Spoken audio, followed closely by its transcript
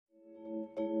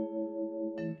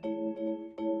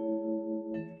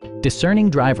discerning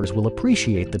drivers will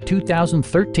appreciate the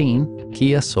 2013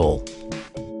 Kia Soul.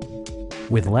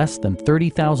 With less than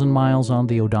 30,000 miles on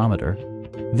the odometer,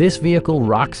 this vehicle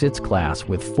rocks its class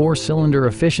with 4-cylinder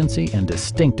efficiency and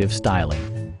distinctive styling.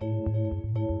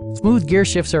 Smooth gear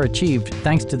shifts are achieved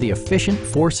thanks to the efficient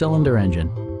 4-cylinder engine.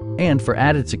 And for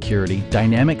added security,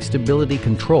 dynamic stability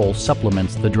control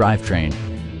supplements the drivetrain.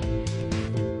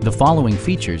 The following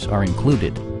features are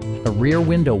included: a rear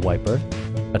window wiper,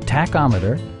 a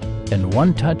tachometer, and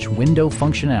one-touch window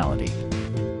functionality.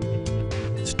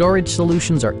 Storage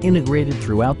solutions are integrated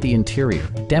throughout the interior,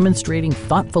 demonstrating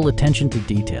thoughtful attention to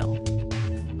detail.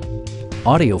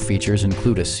 Audio features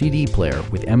include a CD player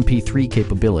with MP3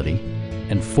 capability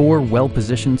and 4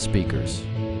 well-positioned speakers.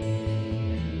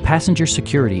 Passenger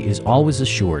security is always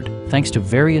assured thanks to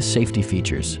various safety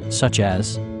features such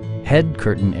as head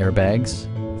curtain airbags,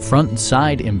 front and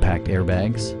side impact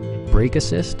airbags, brake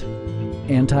assist,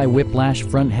 anti-whiplash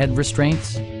front head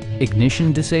restraints,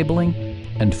 ignition disabling,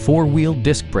 and 4-wheel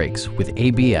disc brakes with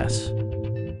ABS.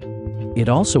 It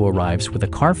also arrives with a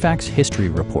Carfax history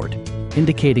report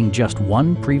indicating just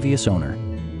one previous owner.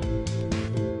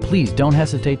 Please don't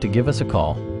hesitate to give us a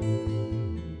call.